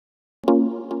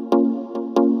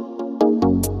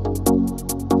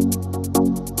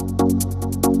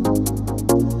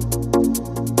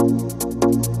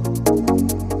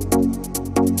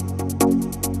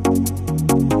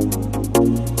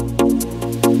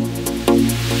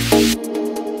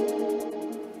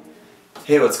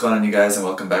Hey, what's going on you guys, and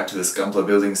welcome back to this Gunpla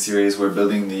Building series. We're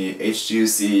building the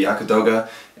HGUC Yakudoga,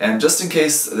 and just in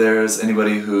case there's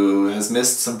anybody who has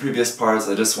missed some previous parts,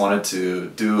 I just wanted to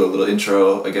do a little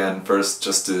intro again first,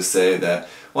 just to say that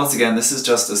once again this is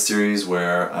just a series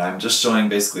where I'm just showing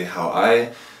basically how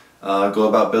I go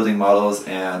about building models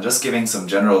and just giving some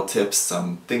general tips,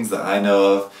 some things that I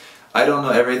know of. I don't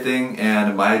know everything,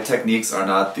 and my techniques are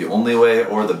not the only way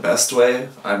or the best way,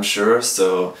 I'm sure,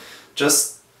 so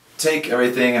just take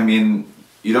everything. I mean,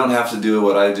 you don't have to do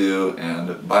what I do,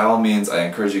 and by all means I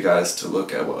encourage you guys to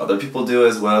look at what other people do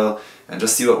as well and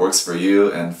just see what works for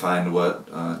you and find what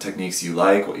techniques you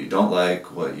like, what you don't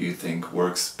like, what you think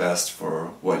works best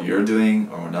for what you're doing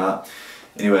or not.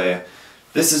 Anyway,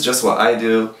 this is just what I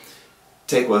do.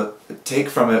 Take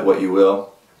from it what you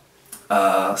will.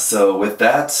 So with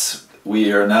that,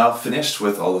 we are now finished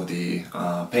with all of the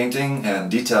painting and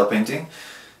detail painting,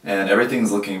 and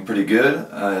everything's looking pretty good.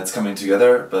 It's coming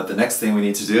together, but the next thing we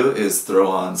need to do is throw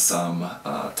on some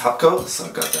top coat, so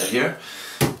I've got that here.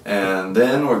 And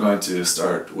then we're going to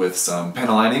start with some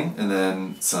panel lining, and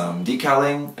then some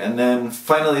decaling, and then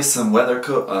finally some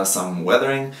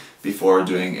weathering before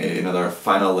doing another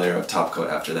final layer of top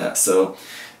coat after that. So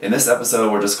in this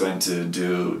episode we're just going to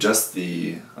do just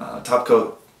the top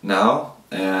coat now,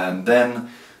 and then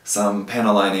some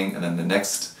panel lining, and then the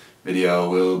next video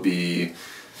will be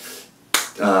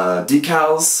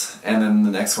decals, and then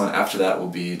the next one after that will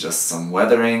be just some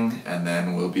weathering, and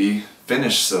then we'll be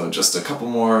finished. So just a couple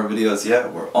more videos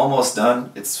yet. We're almost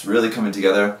done. It's really coming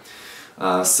together.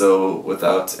 So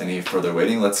without any further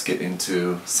waiting, let's get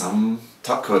into some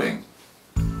top coating.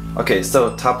 Okay,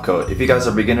 so top coat. If you guys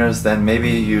are beginners, then maybe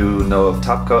you know of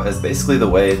top coat as basically the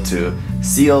way to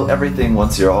seal everything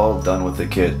once you're all done with the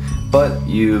kit. But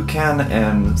you can,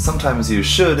 and sometimes you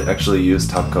should, actually use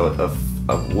top coat of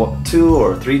 2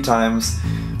 or 3 times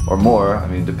or more, I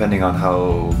mean depending on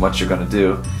how much you're going to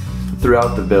do,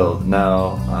 throughout the build.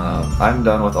 Now I'm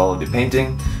done with all of the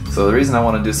painting, so the reason I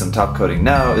want to do some top coating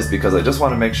now is because I just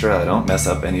want to make sure I don't mess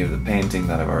up any of the painting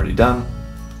that I've already done.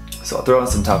 So I'll throw on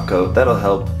some top coat. That'll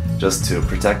help just to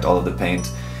protect all of the paint,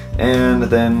 and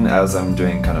then as I'm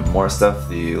doing kind of more stuff,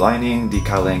 the lining,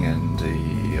 decaling, and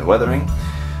the weathering,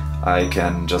 I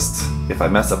can just, if I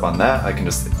mess up on that, I can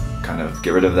just kind of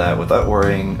get rid of that without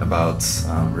worrying about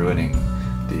ruining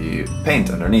the paint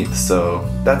underneath. So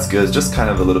that's good. It's just kind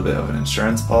of a little bit of an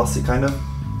insurance policy kind of.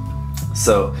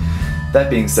 So that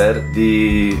being said,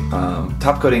 the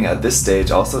top coating at this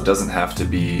stage also doesn't have to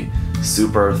be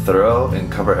super thorough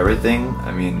and cover everything.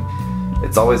 I mean,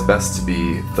 it's always best to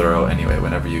be thorough anyway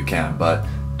whenever you can, but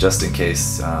just in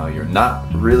case you're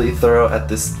not really thorough at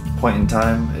this point in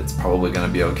time, it's probably going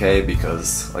to be okay,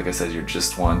 because like I said, you're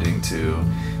just wanting to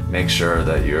make sure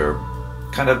that you're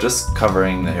kind of just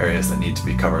covering the areas that need to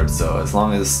be covered. So as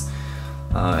long as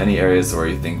any areas where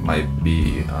you think might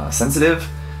be sensitive,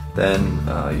 then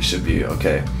you should be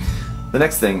okay. The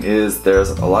next thing is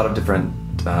there's a lot of different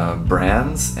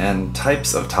brands and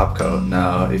types of top coat.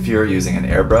 Now if you're using an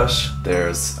airbrush,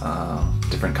 there's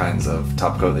different kinds of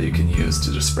top coat that you can use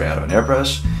to just spray out of an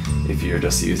airbrush. If you're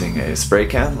just using a spray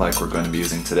can like we're going to be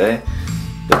using today,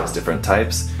 there's different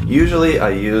types. Usually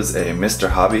I use a Mr.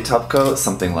 Hobby top coat,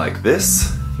 something like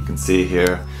this. You can see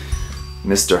here,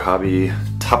 Mr. Hobby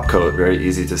top coat, very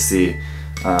easy to see.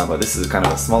 But this is kind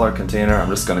of a smaller container. I'm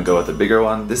just going to go with a bigger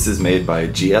one. This is made by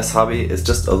GS Hobby. It's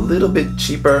just a little bit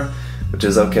cheaper, which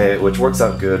is okay, which works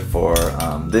out good for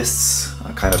this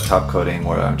kind of top coating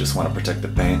where I just want to protect the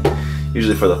paint.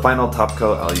 Usually for the final top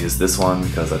coat I'll use this one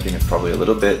because I think it's probably a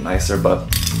little bit nicer, but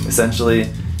essentially,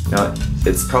 you know,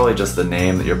 it's probably just the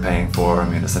name that you're paying for. I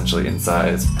mean, essentially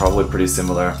inside it's probably pretty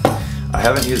similar. I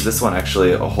haven't used this one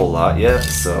actually a whole lot yet,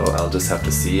 so I'll just have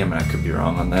to see. I mean, I could be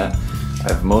wrong on that.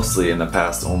 I've mostly in the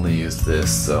past only used this,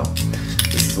 so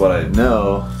this is what I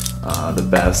know the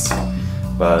best,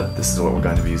 but this is what we're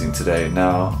going to be using today.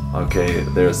 Now, okay,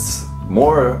 there's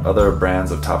more other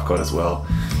brands of top coat as well,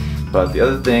 but the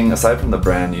other thing, aside from the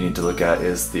brand, you need to look at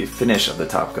is the finish of the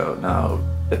top coat. Now,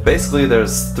 basically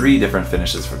there's 3 different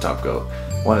finishes for top coat.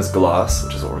 One is gloss,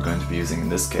 which is what we're going to be using in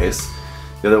this case.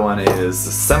 The other one is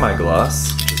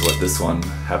semi-gloss, which is what this one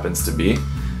happens to be.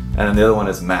 And then the other one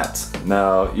is matte.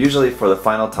 Now, usually for the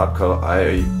final top coat,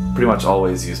 I pretty much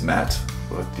always use matte,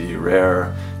 with the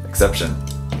rare exception.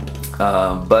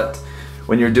 But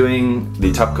when you're doing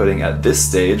the top coating at this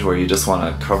stage, where you just want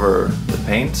to cover the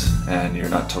paint and you're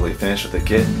not totally finished with the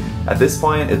kit, at this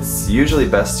point it's usually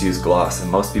best to use gloss, and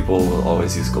most people will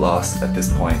always use gloss at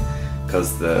this point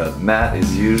because the matte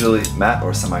is usually, matte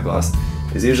or semi-gloss,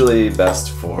 is usually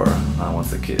best for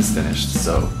once the kit is finished.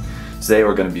 So today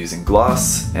we're going to be using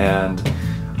gloss, and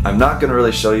I'm not going to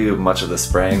really show you much of the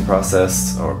spraying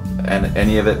process and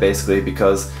any of it basically,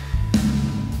 because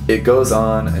it goes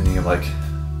on and you like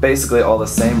basically all the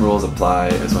same rules apply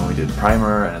as when we did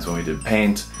primer and as when we did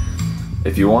paint.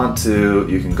 If you want to,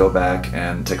 you can go back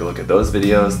and take a look at those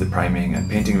videos, the priming and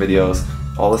painting videos.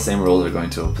 All the same rules are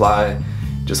going to apply.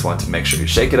 Just want to make sure you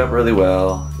shake it up really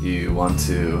well. You want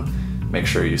to make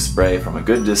sure you spray from a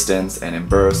good distance and in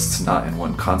bursts, not in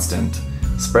one constant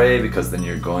spray, because then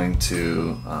you're going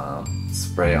to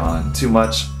spray on too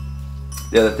much.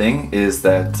 The other thing is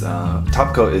that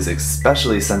top coat is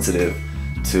especially sensitive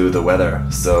to the weather.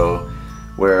 So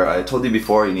where I told you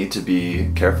before you need to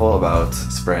be careful about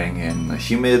spraying in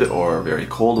humid or very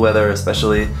cold weather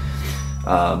especially,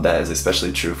 that is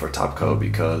especially true for top coat,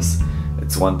 because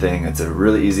it's one thing, it's a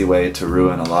really easy way to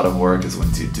ruin a lot of work is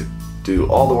when you do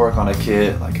all the work on a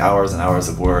kit, like hours and hours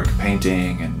of work,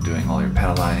 painting and doing all your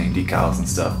panel lining, decals and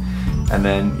stuff, and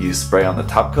then you spray on the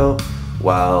top coat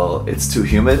while it's too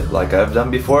humid, like I've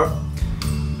done before,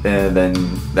 and then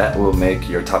that will make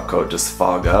your top coat just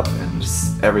fog up and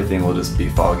just everything will just be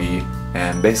foggy,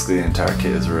 and basically the entire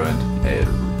kit is ruined. It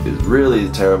is really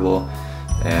terrible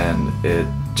and it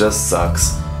just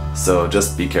sucks, so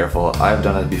just be careful. I've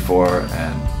done it before,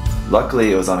 and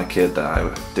luckily it was on a kit that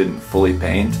I didn't fully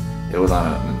paint. It was on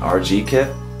an RG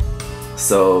kit.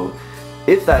 So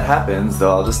if that happens,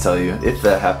 though, I'll just tell you, if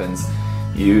that happens,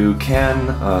 you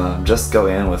can just go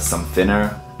in with some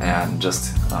thinner and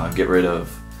just get rid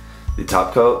of the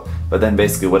top coat, but then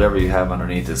basically whatever you have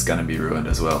underneath is going to be ruined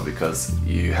as well, because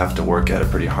you have to work at it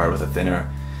pretty hard with a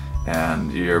thinner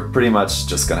and you're pretty much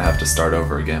just going to have to start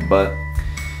over again. But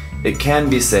it can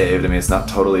be saved. I mean, it's not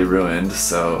totally ruined,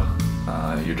 so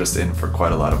you're just in for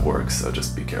quite a lot of work, so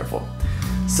just be careful.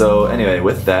 So anyway,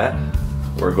 with that,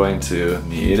 we're going to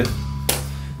need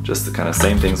just the kind of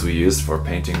same things we used for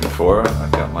painting before.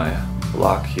 I've got my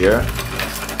block here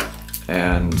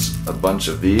and a bunch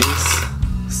of these.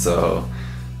 So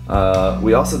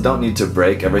we also don't need to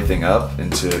break everything up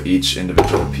into each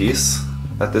individual piece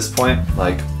at this point.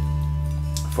 Like,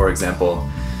 for example,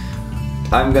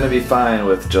 I'm gonna be fine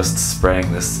with just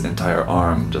spraying this entire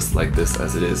arm just like this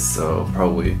as it is, so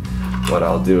probably what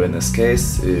I'll do in this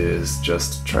case is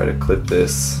just try to clip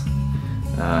this.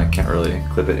 I can't really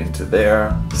clip it into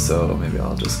there, so maybe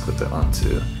I'll just clip it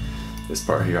onto this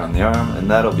part here on the arm,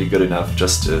 and that'll be good enough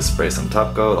just to spray some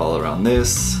top coat all around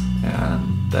this,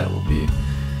 and that will be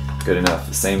good enough.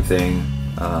 The same thing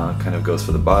kind of goes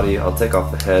for the body. I'll take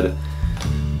off the head,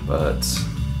 but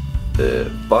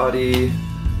the body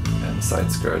and the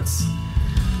side skirts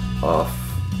off,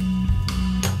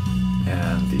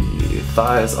 and the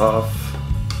thighs off.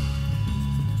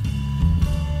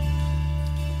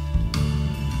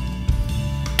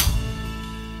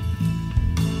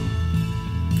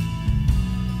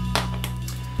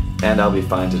 And I'll be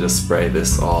fine to just spray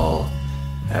this all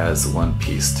as one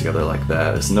piece together like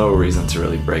that. There's no reason to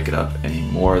really break it up any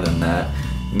more than that.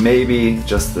 Maybe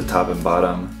just the top and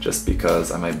bottom, just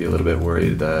because I might be a little bit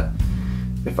worried that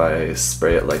if I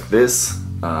spray it like this,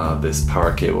 this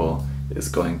power cable is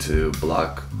going to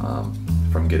block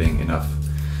from getting enough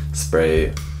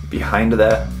spray behind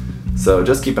that. So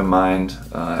just keep in mind,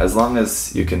 as long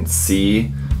as you can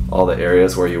see all the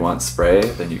areas where you want spray,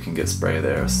 then you can get spray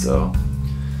there. So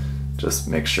just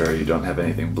make sure you don't have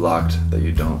anything blocked that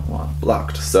you don't want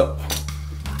blocked. So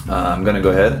I'm gonna go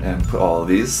ahead and put all of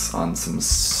these on some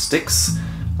sticks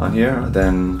on here,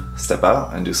 then step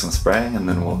out and do some spraying, and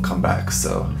then we'll come back.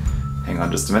 So hang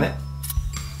on just a minute.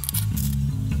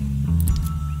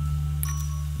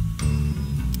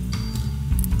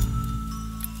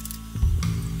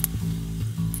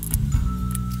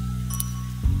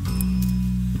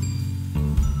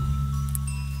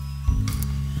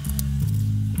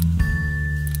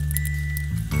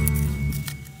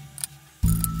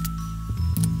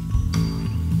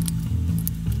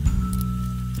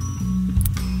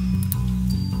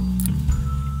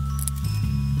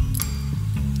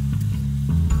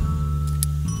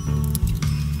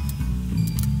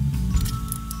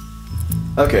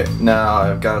 Okay, now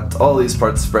I've got all these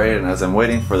parts sprayed, and as I'm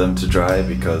waiting for them to dry,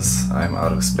 because I'm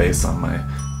out of space on my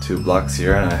two blocks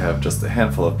here and I have just a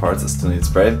handful of parts that still need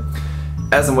sprayed,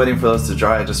 as I'm waiting for those to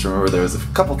dry, I just remember there was a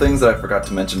couple things that I forgot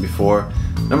to mention before.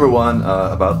 Number one,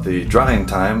 about the drying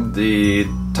time. The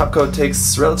top coat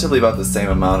takes relatively about the same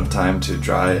amount of time to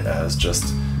dry as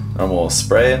just normal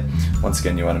spray. Once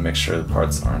again, you want to make sure the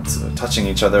parts aren't touching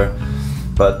each other.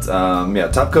 But yeah,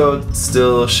 top coat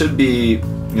still should be,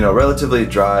 you know, relatively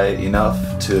dry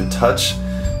enough to touch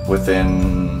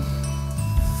within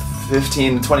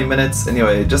 15 to 20 minutes.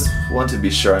 Anyway, just want to be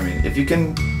sure. I mean, if you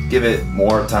can give it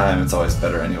more time. It's always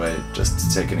better anyway, just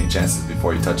to take any chances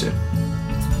before you touch it.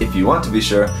 If you want to be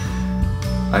sure,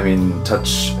 I mean,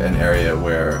 touch an area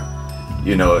where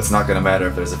you know it's not going to matter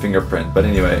if there's a fingerprint, but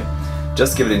anyway,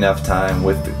 just give it enough time.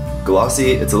 With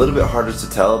glossy, it's a little bit harder to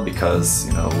tell because,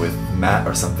 you know, with matte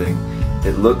or something,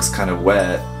 it looks kind of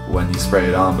wet when you spray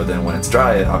it on, but then when it's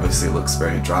dry, it obviously looks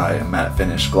very dry. A matte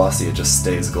finish. Glossy, it just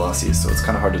stays glossy, so it's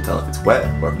kind of hard to tell if it's wet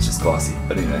or if it's just glossy.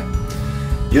 But anyway,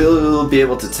 you'll be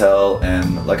able to tell,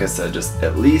 and like I said, just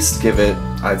at least give it,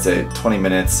 I'd say, 20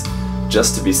 minutes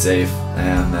just to be safe,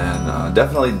 and then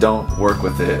definitely don't work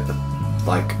with it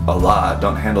like a lot.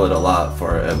 Don't handle it a lot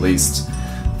for at least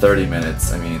 30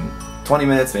 minutes. I mean, 20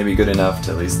 minutes may be good enough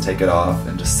to at least take it off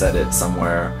and just set it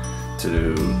somewhere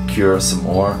to cure some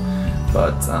more.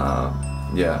 But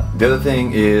yeah, the other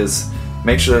thing is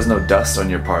make sure there's no dust on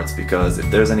your parts, because if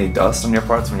there's any dust on your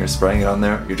parts when you're spraying it on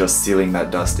there, you're just sealing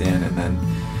that dust in and then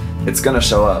it's gonna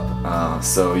show up.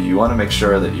 So you want to make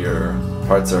sure that your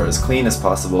parts are as clean as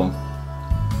possible.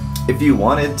 If you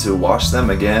wanted to wash them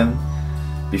again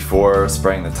before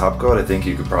spraying the top coat, I think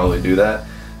you could probably do that.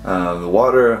 The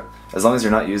water, as long as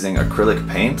you're not using acrylic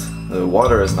paint, the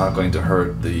water is not going to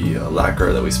hurt the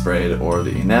lacquer that we sprayed or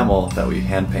the enamel that we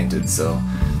hand painted, so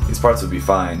these parts would be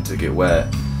fine to get wet,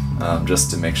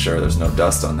 just to make sure there's no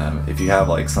dust on them. If you have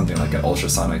like something like an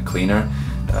ultrasonic cleaner,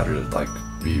 that would like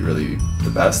be really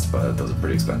the best, but those are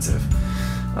pretty expensive.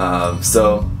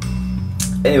 So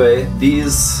anyway,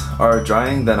 these are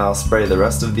drying, then I'll spray the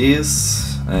rest of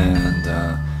these, and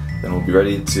then we'll be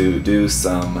ready to do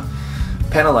some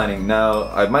panel lining. Now,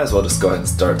 I might as well just go ahead and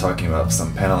start talking about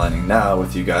some panel lining now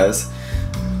with you guys.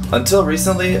 Until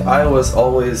recently, I was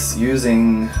always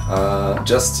using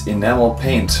just enamel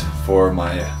paint for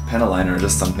my panel liner,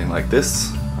 just something like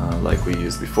this, like we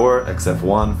used before,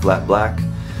 XF1 flat black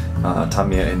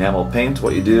Tamiya enamel paint.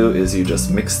 What you do is you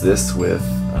just mix this with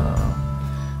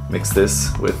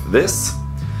this,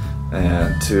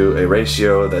 and to a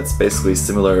ratio that's basically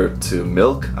similar to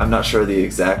milk. I'm not sure the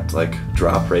exact like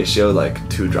drop ratio, like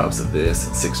 2 drops of this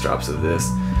and 6 drops of this.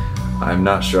 I'm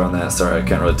not sure on that, sorry, I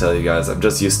can't really tell you guys. I'm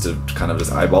just used to kind of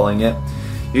just eyeballing it.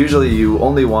 Usually you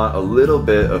only want a little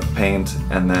bit of paint,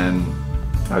 and then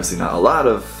obviously not a lot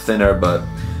of thinner, but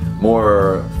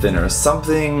more thinner.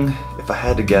 Something, if I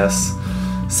had to guess,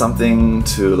 something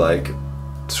to like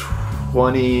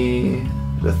 20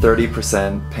 to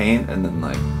 30% paint and then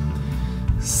like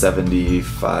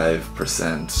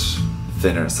 75%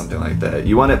 thinner, something like that.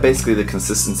 You want it basically the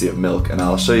consistency of milk, and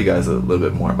I'll show you guys a little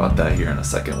bit more about that here in a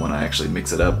second when I actually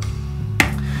mix it up.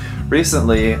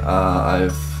 Recently,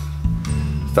 I've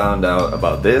found out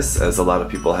about this, as a lot of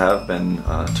people have been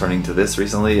turning to this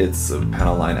recently. It's a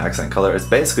panel line accent color. It's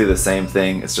basically the same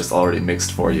thing, it's just already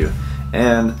mixed for you.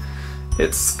 And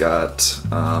it's got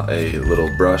a little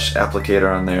brush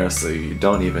applicator on there, so you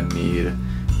don't even need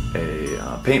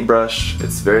a paintbrush.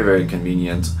 It's very, very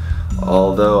convenient.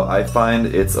 Although I find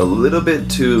it's a little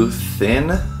bit too thin,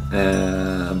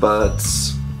 but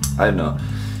I don't know.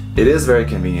 It is very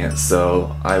convenient,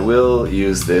 so I will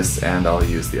use this and I'll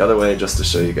use the other way just to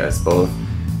show you guys both,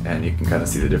 and you can kind of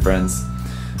see the difference.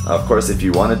 Of course, if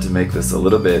you wanted to make this a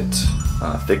little bit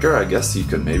thicker, I guess you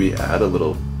could maybe add a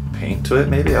little paint to it,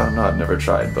 maybe? I don't know, I've never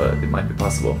tried, but it might be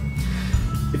possible.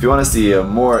 If you want to see a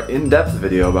more in-depth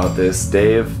video about this,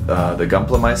 Dave, the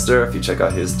Gunpla Meister, if you check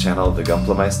out his channel, the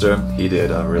Gunpla Meister, he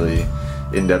did a really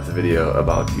in-depth video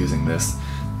about using this.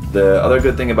 The other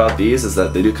good thing about these is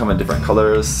that they do come in different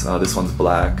colors. This one's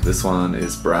black, this one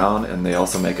is brown, and they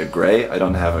also make a gray. I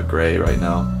don't have a gray right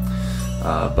now,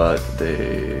 but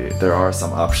there are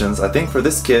some options. I think for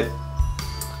this kit,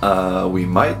 we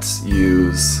might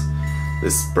use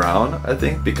this brown, I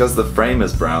think, because the frame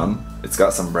is brown. It's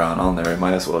got some brown on there, we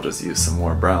might as well just use some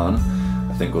more brown.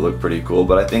 I think will look pretty cool,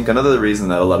 but I think another reason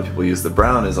that a lot of people use the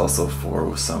brown is also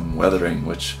for some weathering,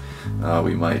 which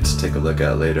we might take a look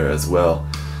at later as well.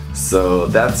 So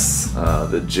that's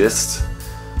the gist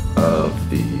of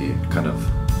the kind of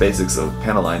basics of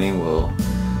panel lining. We'll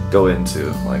go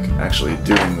into like actually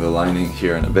doing the lining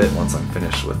here in a bit once I'm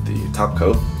finished with the top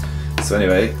coat. So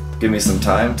anyway, give me some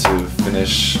time to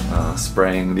finish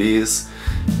spraying these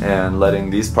and letting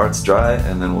these parts dry,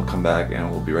 and then we'll come back and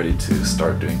we'll be ready to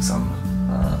start doing some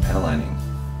panel lining.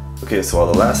 Okay, so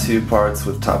while the last few parts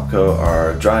with top coat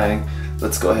are drying,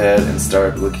 let's go ahead and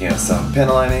start looking at some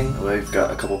panel lining. We've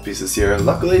got a couple pieces here.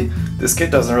 Luckily, this kit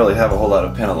doesn't really have a whole lot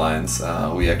of panel lines.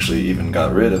 We actually even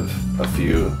got rid of a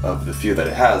few of the few that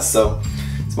it has, so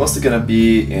it's mostly going to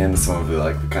be in some of the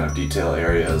like the kind of detail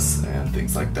areas and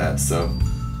things like that. So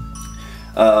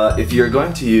if you're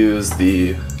going to use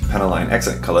the panel line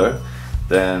accent color,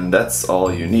 then that's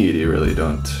all you need. You really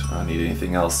don't need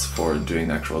anything else for doing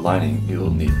the actual lining. You'll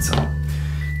need some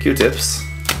Q-tips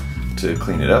to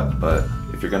clean it up, but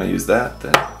if you're going to use that,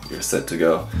 then you're set to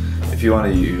go. If you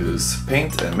want to use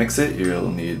paint and mix it,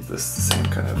 you'll need this same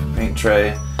kind of paint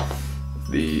tray.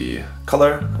 The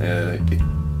color,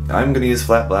 I'm going to use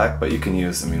flat black, but you can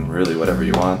use, really whatever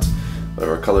you want,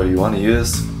 whatever color you want to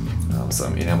use.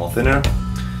 Some enamel thinner,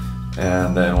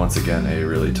 and then once again a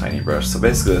really tiny brush. So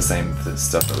basically the same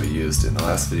stuff that we used in the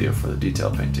last video for the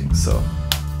detail painting. So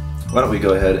why don't we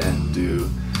go ahead and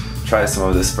try some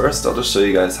of this first. I'll just show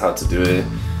you guys how to do it,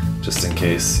 just in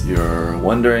case you're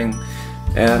wondering.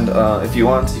 And if you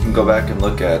want, you can go back and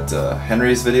look at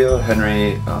Henry's video.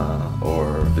 Henry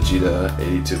or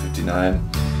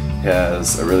Vegeta8259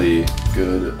 has a really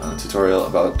good tutorial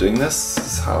about doing this.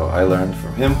 This is how I learned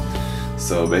from him.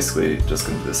 So basically just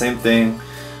going to do the same thing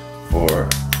for,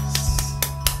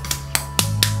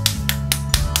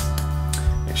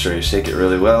 make sure you shake it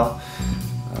really well.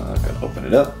 Gotta open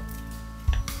it up.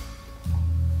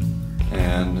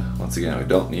 And once again, we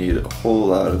don't need a whole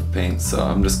lot of paint, so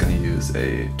I'm just going to use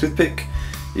a toothpick.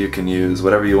 You can use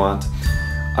whatever you want.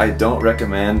 I don't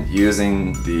recommend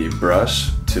using the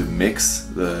brush to mix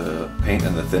the paint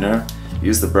and the thinner.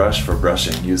 Use the brush for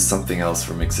brushing, use something else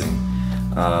for mixing.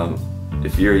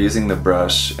 If you're using the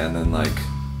brush and then like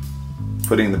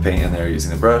putting the paint in there using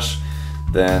the brush,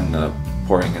 then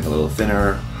pouring in a little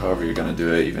thinner, however you're going to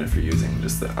do it, even if you're using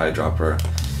just the eyedropper,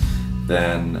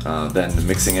 then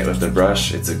mixing it with the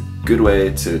brush, it's a good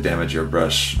way to damage your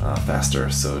brush faster.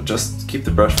 So just keep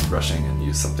the brush for brushing and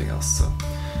use something else. So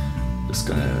just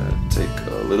gonna take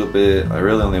a little bit. I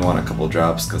really only want a couple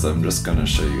drops because I'm just gonna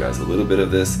show you guys a little bit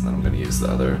of this, and then I'm gonna use the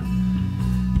other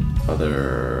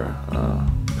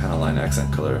panel line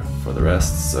accent color for the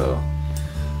rest. So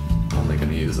I'm only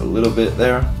gonna use a little bit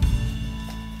there.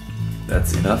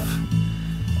 That's enough.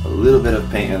 A little bit of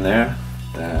paint in there.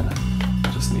 Then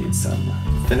just need some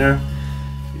thinner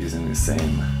using the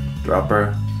same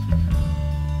dropper.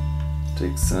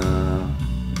 Take some,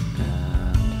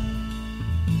 and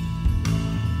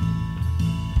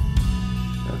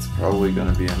that's probably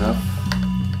going to be enough.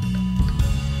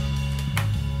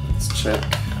 Let's check.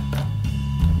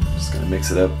 Just going to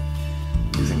mix it up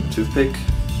using the toothpick.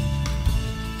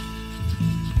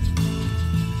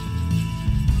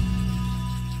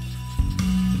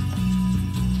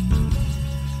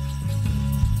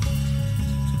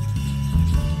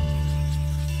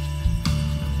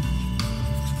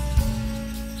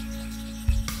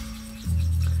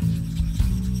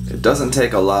 It doesn't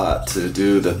take a lot to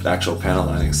do the actual panel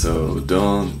lining, so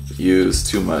don't use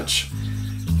too much.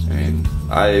 I mean,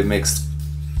 I mixed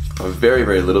a very,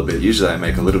 very little bit. Usually I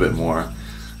make a little bit more,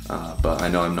 but I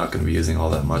know I'm not going to be using all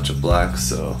that much of black,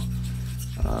 so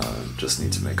just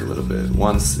need to make a little bit.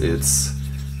 Once it's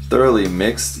thoroughly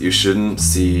mixed, you shouldn't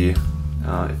see,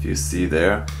 if you see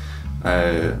there,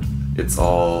 it's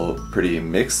all pretty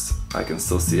mixed. I can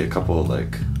still see a couple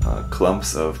like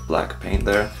clumps of black paint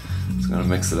there. So I'm going to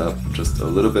mix it up just a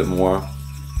little bit more.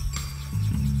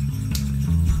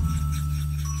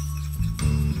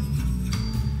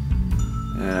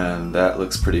 And that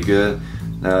looks pretty good.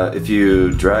 Now if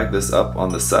you drag this up on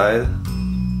the side,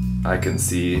 I can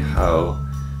see how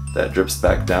that drips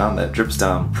back down. That drips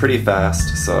down pretty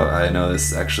fast, so I know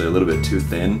this is actually a little bit too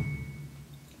thin.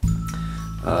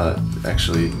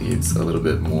 Actually needs a little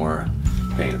bit more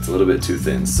paint. It's a little bit too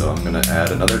thin, so I'm going to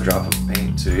add another drop of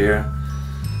paint to here.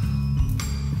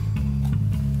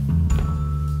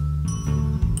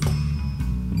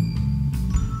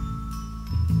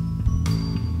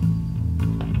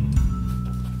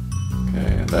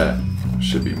 That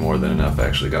should be more than enough. I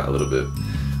actually got a little bit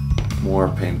more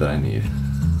paint than I need.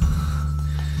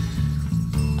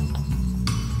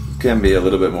 Can be a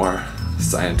little bit more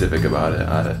scientific about it.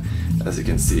 As you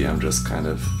can see, I'm just kind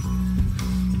of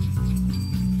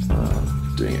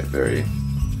doing it very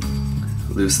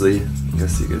loosely, I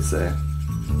guess you could say.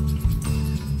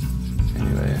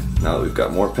 Anyway, now that we've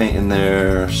got more paint in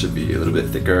there, should be a little bit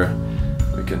thicker.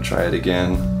 We can try it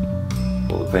again.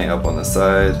 Pull the paint up on the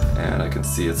side, and I can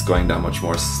see it's going down much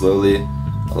more slowly.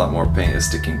 A lot more paint is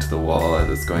sticking to the wall as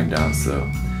it's going down, so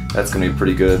that's going to be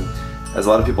pretty good. As a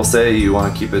lot of people say, you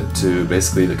want to keep it to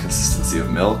basically the consistency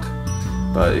of milk,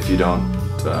 but if you don't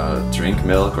drink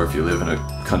milk, or if you live in a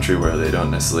country where they don't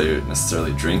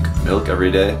necessarily drink milk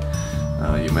every day,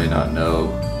 you may not know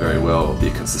very well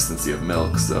the consistency of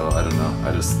milk, so I don't know.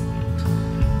 I just,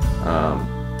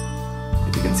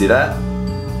 if you can see that,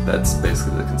 that's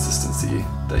basically the consistency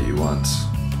that you want.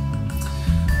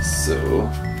 So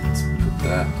let's put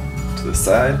that to the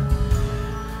side.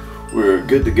 we're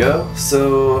good to go.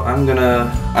 So I'm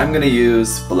gonna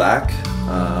use black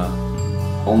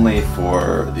only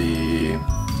for the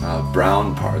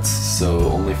brown parts, so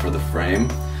only for the frame,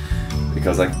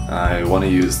 because I want to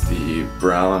use the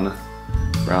brown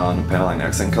paneling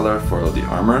accent color for the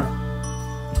armor,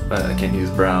 but I can't use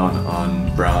brown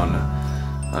on brown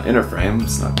inner frame.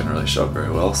 It's not going to really show up very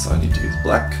well, so I need to use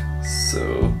black. So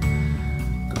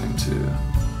I'm going to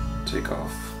take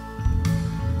off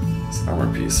this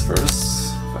armor piece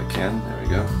first, if I can. There we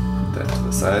go. Put that to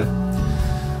the side.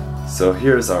 So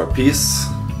here's our piece.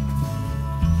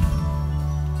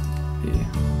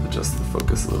 Adjust the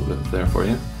focus a little bit there for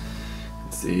you.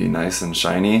 See, nice and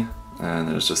shiny, and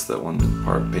there's just that one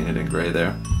part painted in gray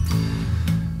there.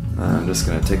 I'm just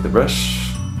going to take the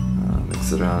brush,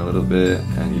 mix it around a little bit,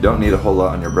 and you don't need a whole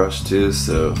lot on your brush too,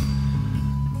 so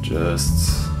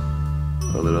just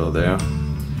a little there.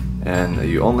 And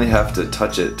you only have to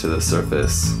touch it to the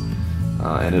surface,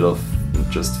 and it'll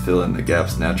just fill in the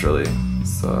gaps naturally.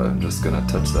 So I'm just going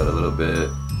to touch that a little bit,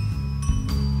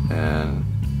 and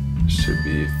should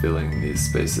be filling these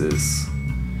spaces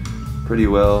pretty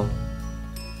well.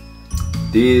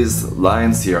 These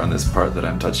lines here on this part that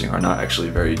I'm touching are not actually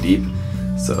very deep,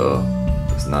 so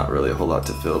there's not really a whole lot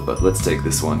to fill, but let's take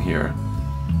this one here.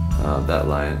 That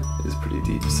line is pretty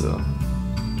deep, so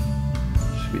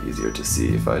it should be easier to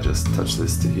see if I just touch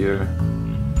this to here.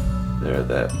 There,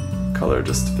 that color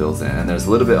just fills in, and there's a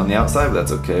little bit on the outside, but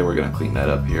that's okay. We're going to clean that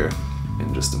up here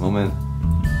in just a moment.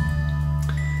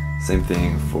 Same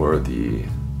thing for the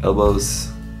elbow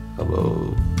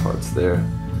parts there.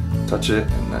 Touch it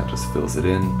and that just fills it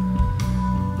in.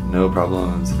 No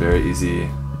problems, very easy,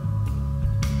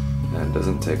 and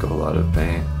doesn't take a whole lot of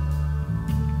paint.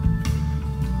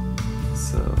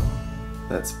 So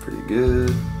that's pretty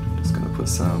good. Just gonna put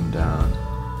some down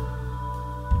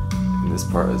in this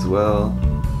part as well.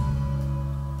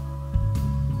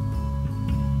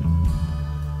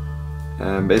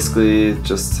 And basically it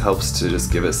just helps to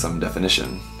just give it some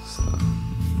definition. So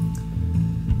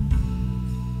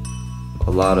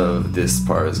a lot of this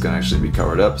part is going to actually be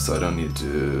covered up, so I don't need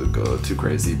to go too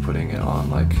crazy putting it on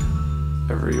like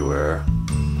everywhere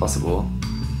possible,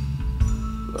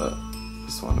 but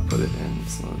just want to put it in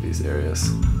some of these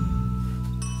areas.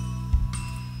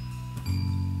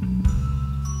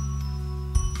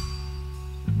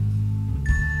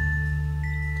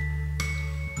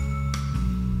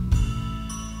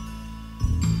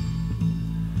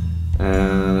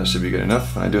 And that should be good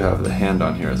enough. I do have the hand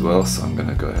on here as well, so I'm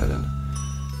gonna go ahead and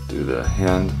do the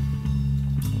hand.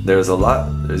 There's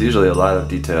usually a lot of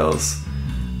details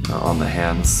on the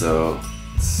hand, so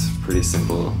it's pretty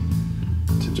simple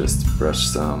to just brush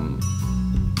some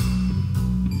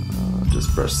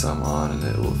on, and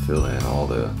it will fill in all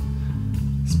the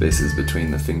spaces between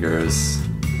the fingers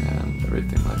and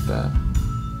everything like that.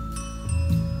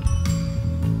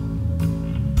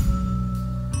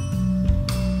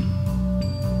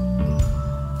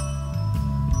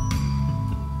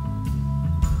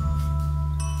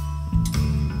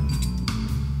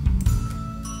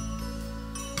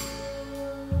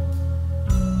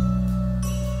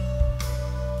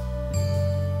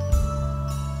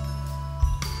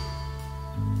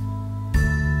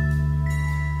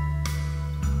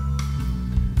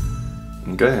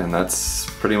 Okay, and that's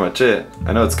pretty much it.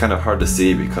 I know it's kind of hard to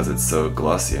see because it's so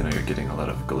glossy. I know you're getting a lot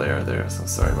of glare there, so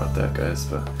sorry about that, guys,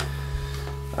 but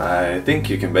I think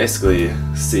you can basically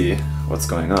see what's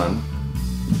going on.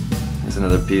 Here's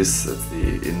another piece. That's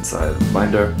the inside of the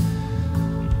binder.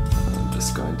 I'm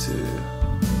just going to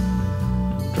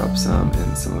drop some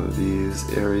in some of these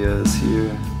areas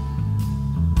here.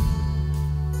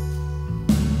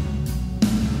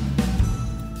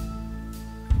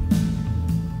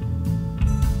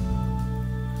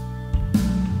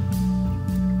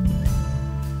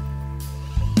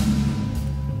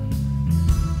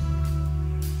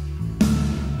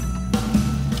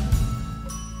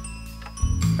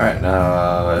 Alright,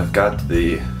 now I've got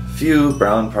the few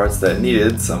brown parts that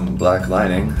needed some black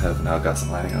lining. I've now got some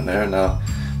lining on there. Now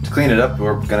to clean it up,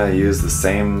 we're going to use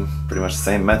pretty much the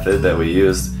same method that we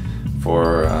used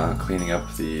for cleaning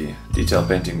up the detail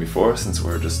painting before, since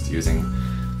we're just using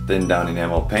thin down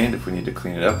enamel paint. If we need to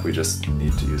clean it up, we just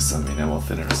need to use some enamel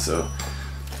thinner. So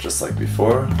just like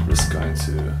before, I'm just going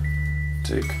to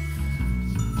take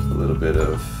a little bit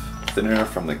of thinner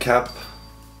from the cap.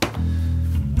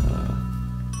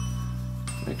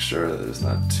 Make sure that there's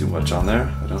not too much on there.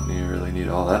 I don't really need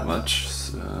all that much.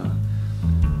 So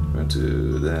I'm going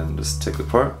to then just take the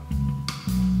part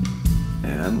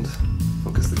and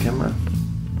focus the camera.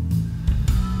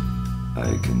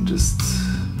 I can just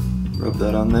rub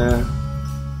that on there.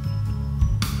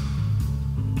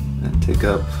 take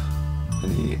up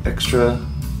any extra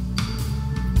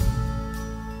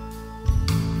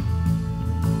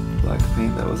black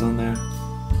paint that was on there.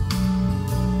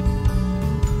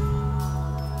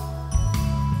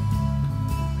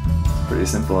 It's pretty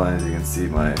simple, and as you can see,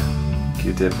 my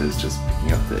Q-tip is just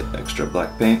picking up the extra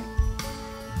black paint.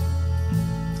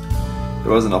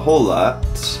 There wasn't a whole lot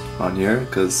on here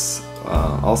because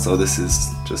also this is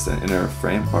just an inner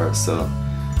frame part, so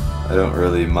I don't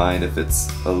really mind if it's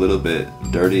a little bit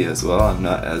dirty as well. I'm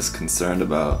not as concerned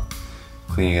about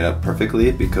cleaning it up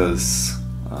perfectly because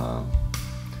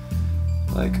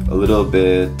like a little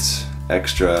bit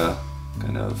extra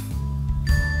kind of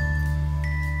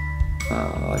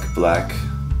like black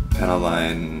panel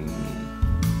line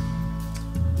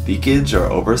leakage or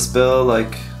overspill,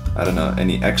 like I don't know,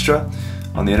 any extra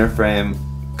on the inner frame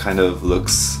kind of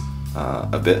looks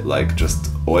a bit like just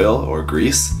oil or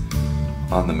grease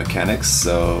on the mechanics,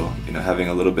 so you know, having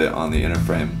a little bit on the inner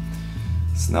frame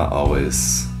is not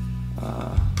always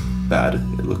bad.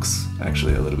 It looks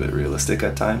actually a little bit realistic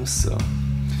at times, so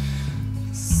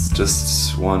it's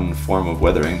just one form of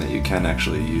weathering that you can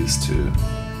actually use to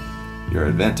your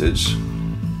advantage.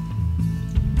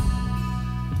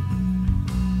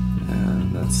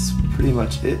 And that's pretty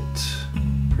much it.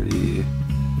 Pretty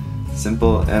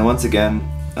simple. And once again,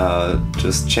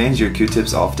 just change your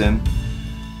Q-tips often.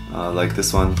 Like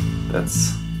this one,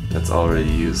 that's already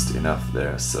used enough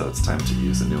there, so it's time to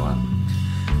use a new one.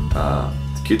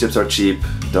 Q-tips are cheap.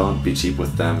 Don't be cheap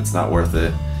with them. It's not worth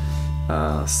it.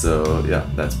 So yeah,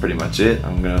 that's pretty much it.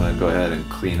 I'm gonna go ahead and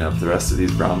clean up the rest of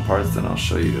these brown parts, then I'll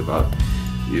show you about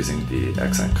using the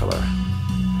accent color.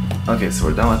 Okay, so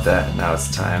we're done with that, and now it's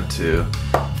time to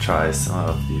try some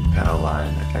of the panel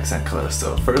line accent color.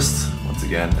 So first, once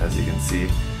again, as you can see,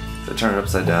 if I turn it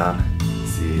upside down, you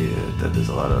see that there's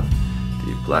a lot of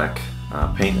the black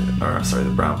paint, or sorry,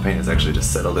 the brown paint is actually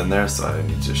just settled in there, so I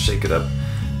need to shake it up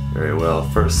very well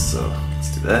first, so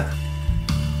let's do that.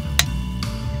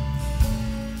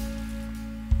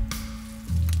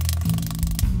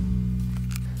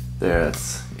 There,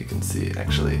 that's, you can see,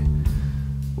 actually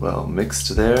well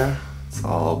mixed there. It's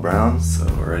all brown, so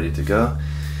we're ready to go.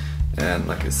 And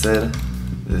like I said,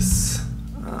 this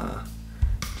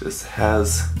just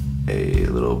has a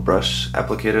little brush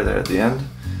applicator there at the end.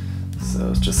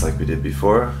 So it's just like we did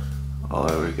before. All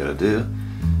we gotta do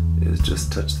is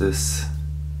just touch this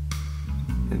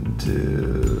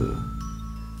into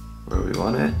where we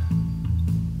want it,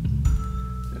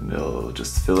 and it'll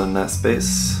just fill in that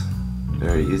space.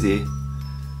 Very easy.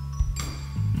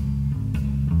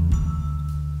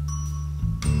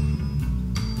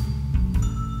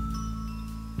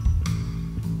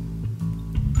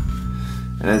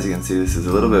 And as you can see, this is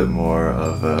a little bit more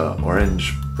of a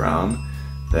orange brown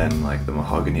than like the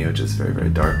mahogany, which is very,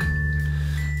 very dark.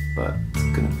 But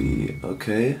it's gonna be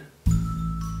okay.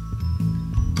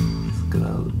 It's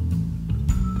gonna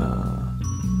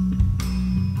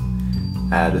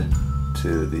add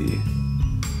to the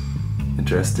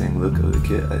interesting look of the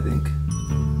kit, I think.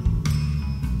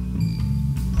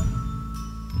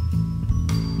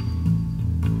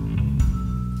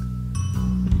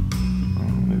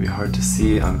 Maybe hard to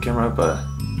see on camera, but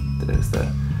there's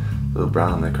that little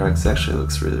brown on the cracks. It actually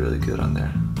looks really, really good on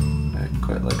there. I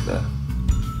quite like that.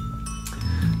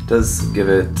 It does give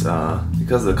it,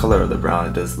 because of the color of the brown,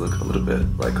 it does look a little bit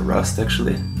like rust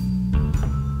actually.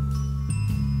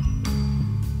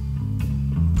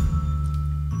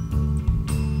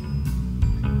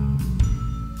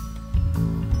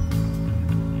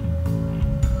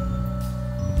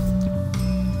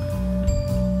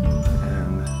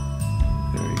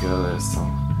 There's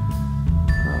some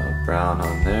brown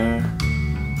on there.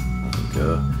 Let me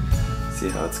go see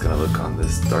how it's gonna look on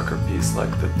this darker piece, like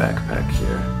the backpack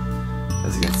here.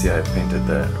 As you can see, I painted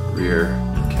that rear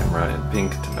camera in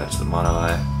pink to match the mono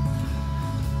eye.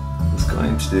 I was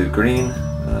going to do green,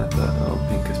 and I thought, oh,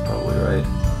 pink is probably right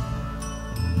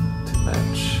to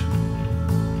match.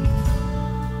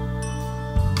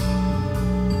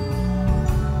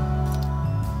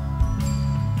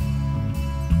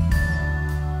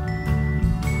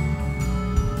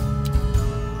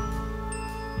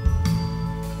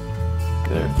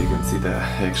 There, if you can see that,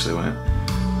 I actually went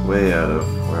way out of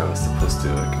where I was supposed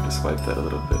to. I can just wipe that a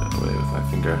little bit away with my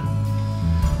finger.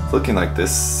 It's looking like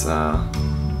this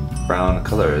brown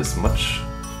color is much,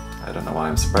 I don't know why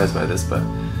I'm surprised by this, but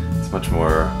it's much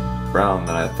more brown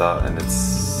than I thought, and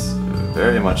it's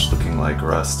very much looking like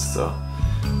rust, so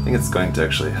I think it's going to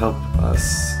actually help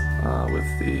us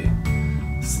with the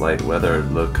slight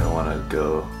weathered look I want to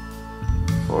go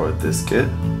for this kit.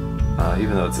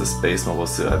 Even though it's a space mobile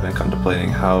suit, I've been contemplating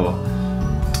how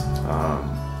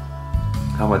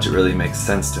how much it really makes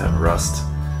sense to have rust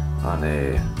on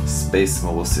a space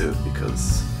mobile suit,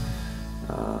 because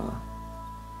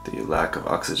the lack of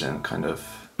oxygen kind of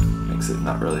makes it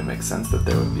not really make sense that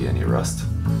there would be any rust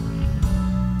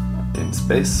in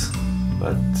space.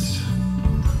 But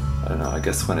I don't know, I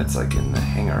guess when it's like in the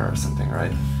hangar or something,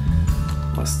 right?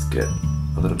 Must get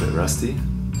a little bit rusty.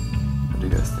 What do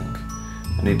you guys think?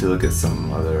 I need to look at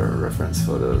some other reference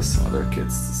photos, some other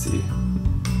kits to see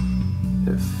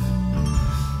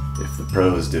if the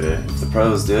pros do it. If the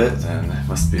pros do it, then it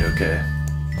must be okay.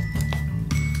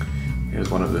 Here's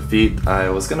one of the feet. I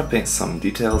was gonna paint some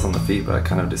details on the feet, but I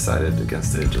kind of decided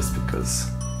against it just because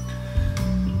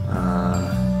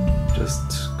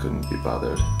just couldn't be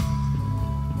bothered.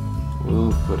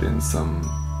 We'll put in some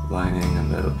lining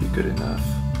and that'll be good enough.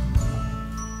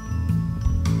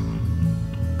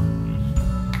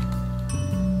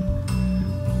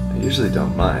 I usually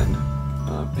don't mind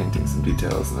painting some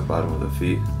details in the bottom of the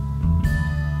feet.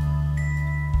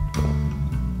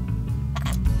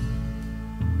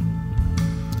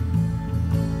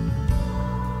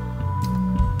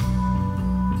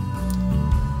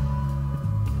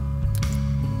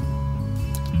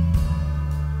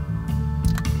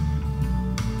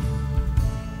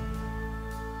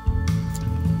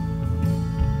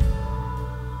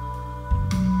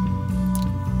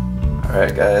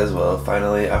 Alright guys, well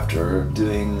finally, after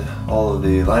doing all of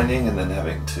the lining and then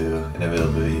having to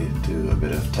inevitably do a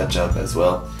bit of touch-up as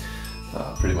well,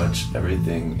 pretty much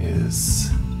everything is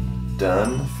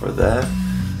done for that.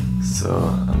 So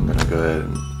I'm gonna go ahead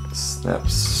and snap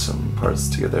some parts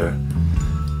together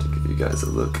to give you guys a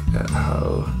look at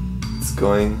how it's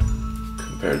going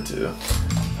compared to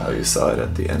how you saw it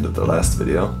at the end of the last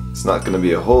video. It's not gonna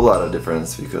be a whole lot of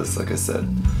difference because, like I said,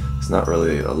 it's not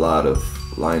really a lot of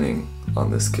lining on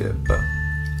this kit, but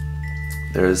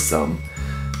there is some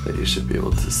that you should be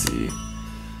able to see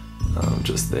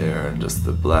just there, and just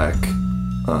the black.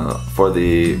 For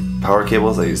the power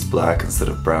cables I used black instead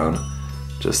of brown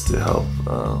just to help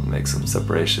make some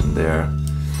separation there.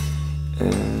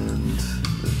 And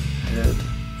the head,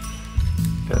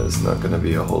 yeah, there's not going to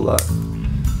be a whole lot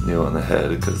new on the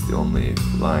head because the only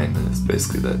line is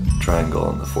basically that triangle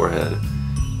on the forehead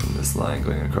and this line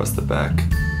going across the back.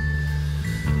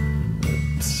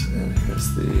 And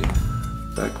here's the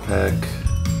backpack.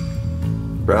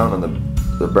 Brown on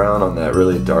the brown on that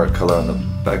really dark color on the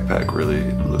backpack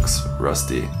really looks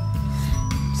rusty.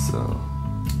 So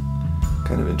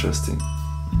kind of interesting.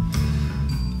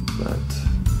 But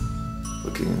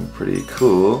looking pretty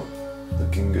cool.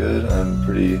 Looking good. I'm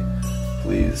pretty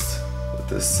pleased with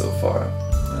this so far.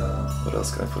 What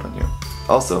else can I put on here?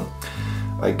 Also,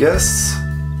 I guess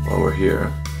while we're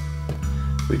here,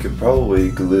 we could probably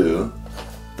glue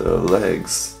the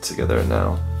legs together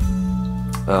now.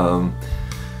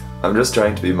 I'm just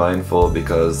trying to be mindful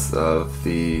because of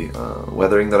the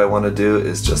weathering that I want to do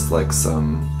is just like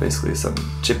basically some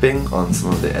chipping on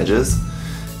some of the edges,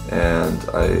 and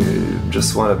I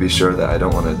just want to be sure that I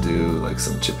don't want to do like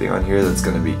some chipping on here that's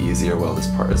going to be easier while this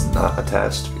part is not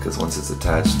attached, because once it's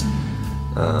attached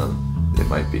it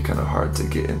might be kind of hard to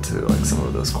get into like some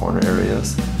of those corner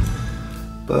areas.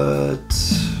 But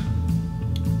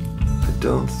I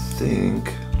don't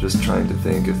think, just trying to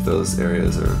think if those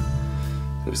areas are,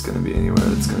 there's going to be anywhere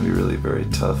that's going to be really very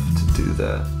tough to do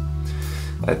that.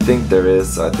 I think there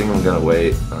is, so I think I'm going to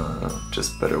wait,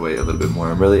 just better wait a little bit more.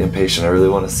 I'm really impatient, I really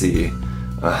want to see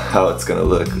how it's going to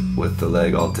look with the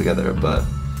leg all together, but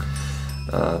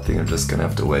I think I'm just going to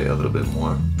have to wait a little bit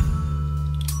more.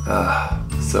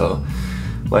 So,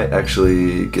 might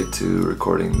actually get to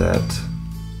recording that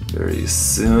very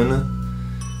soon,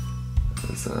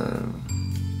 because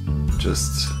I'm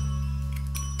just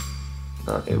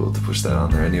not able to push that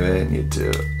on there anyway. I need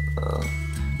to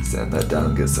sand that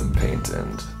down, get some paint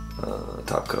and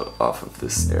top coat off of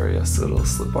this area so it'll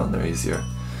slip on there easier.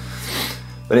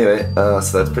 But anyway,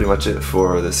 so that's pretty much it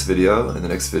for this video. In the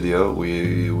next video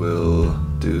we will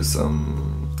do some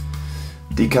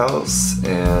decals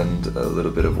and a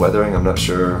little bit of weathering. I'm not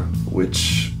sure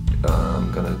which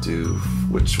I'm gonna do,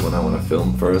 which one I want to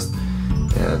film first,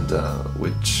 and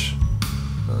which,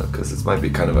 because it might be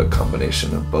kind of a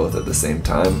combination of both at the same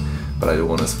time, but I don't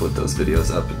want to split those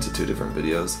videos up into two different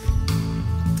videos.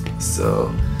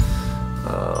 So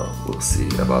we'll see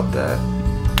about that.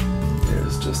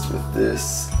 Here's just with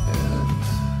this, and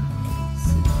let's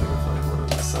see if I can find one of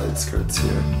the side skirts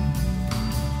here.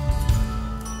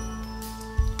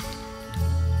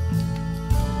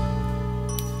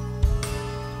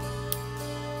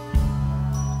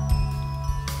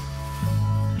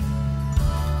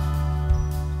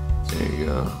 There you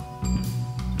go.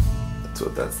 That's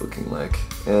what that's looking like.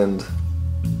 And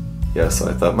yeah, so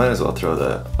I thought might as well throw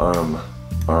the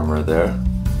armor there.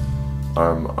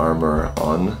 Armor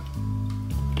on.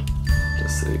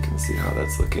 Just so you can see how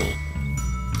that's looking.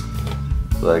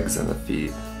 Legs and the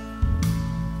feet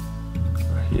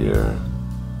are here.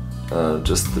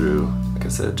 Just through, like I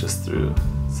said, just through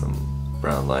some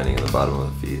brown lining in the bottom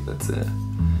of the feet, that's it.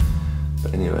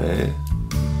 But anyway,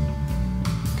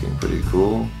 looking pretty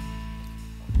cool.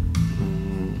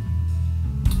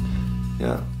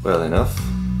 Yeah, well enough.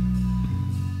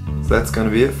 So that's gonna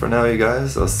be it for now, you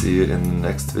guys. I'll see you in the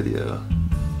next video.